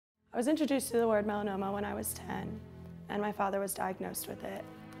I was introduced to the word melanoma when I was 10, and my father was diagnosed with it.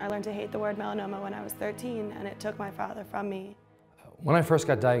 I learned to hate the word melanoma when I was 13, and it took my father from me. When I first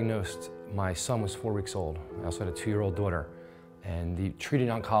got diagnosed, my son was 4 weeks old. I also had a 2-year-old daughter, and the treating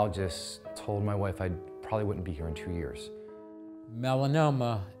oncologist told my wife I probably wouldn't be here in 2 years.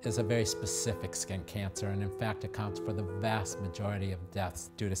 Melanoma is a very specific skin cancer, and in fact accounts for the vast majority of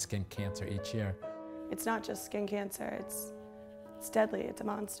deaths due to skin cancer each year. It's not just skin cancer, it's deadly, it's a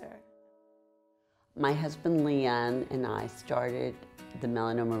monster. My husband Leon and I started the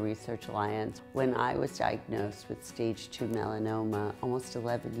Melanoma Research Alliance when I was diagnosed with stage 2 melanoma almost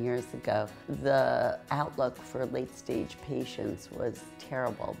 11 years ago. The outlook for late-stage patients was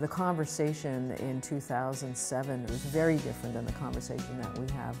terrible. The conversation in 2007 was very different than the conversation that we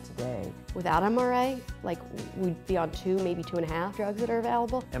have today. Without MRA, we'd be on 2, maybe 2.5 drugs that are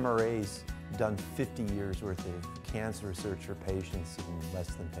available. MRA's done 50 years worth of cancer research for patients in less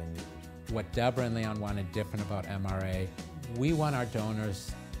than 10 years. What Deborah and Leon wanted different about MRA, we want our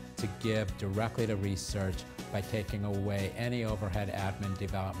donors to give directly to research by taking away any overhead admin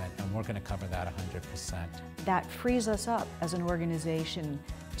development, and we're going to cover that 100%. That frees us up as an organization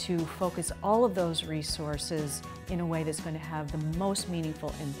to focus all of those resources in a way that's going to have the most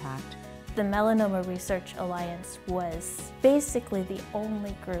meaningful impact. The Melanoma Research Alliance was basically the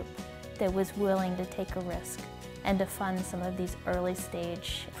only group that was willing to take a risk and to fund some of these early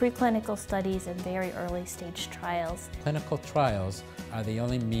stage preclinical studies and very early stage trials. Clinical trials are the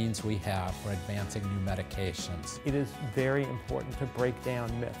only means we have for advancing new medications. It is very important to break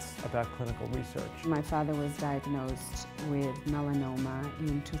down myths about clinical research. My father was diagnosed with melanoma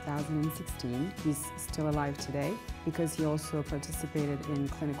in 2016. He's still alive today because he also participated in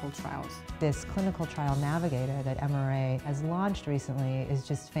clinical trials. This clinical trial navigator that MRA has launched recently is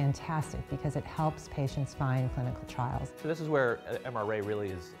just fantastic because it helps patients find clinical trials. So this is where MRA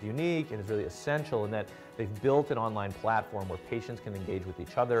really is unique and is really essential in that they've built an online platform where patients can engage with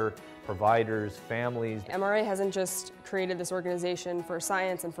each other, providers, families. MRA hasn't just created this organization for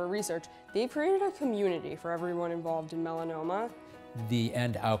science and for research, they've created a community for everyone involved in melanoma. The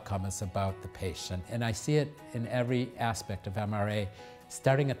end outcome is about the patient, and I see it in every aspect of MRA,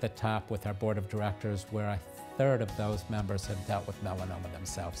 starting at the top with our board of directors, where a third of those members have dealt with melanoma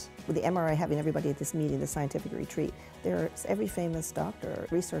themselves. With the MRA having everybody at this meeting, the scientific retreat, there's every famous doctor,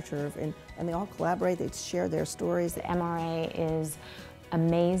 researcher, and they all collaborate, they share their stories. The MRA is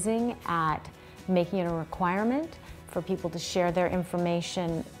amazing at making it a requirement for people to share their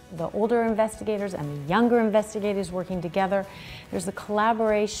information, the older investigators and the younger investigators working together. There's a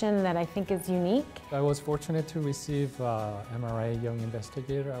collaboration that I think is unique. I was fortunate to receive MRA Young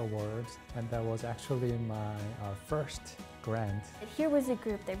Investigator Award, and that was actually my first grant. Here was a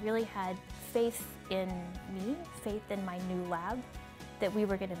group that really had faith in me, faith in my new lab, that we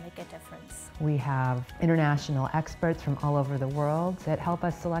were going to make a difference. We have international experts from all over the world that help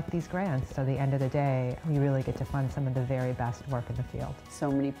us select these grants. So at the end of the day, we really get to fund some of the very best work in the field.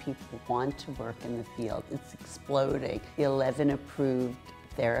 So many people want to work in the field. It's exploding. The 11 approved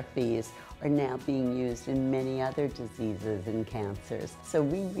therapies are now being used in many other diseases and cancers. So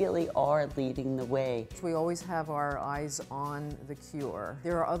we really are leading the way. We always have our eyes on the cure.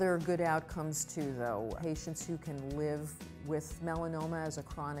 There are other good outcomes too, though. Patients who can live with melanoma as a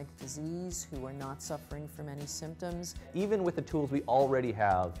chronic disease, who are not suffering from any symptoms. Even with the tools we already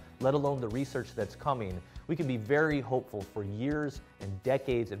have, let alone the research that's coming, we can be very hopeful for years and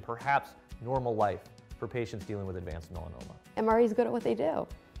decades and perhaps normal life for patients dealing with advanced melanoma. MRA is good at what they do,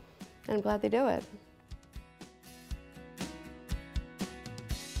 and I'm glad they do it.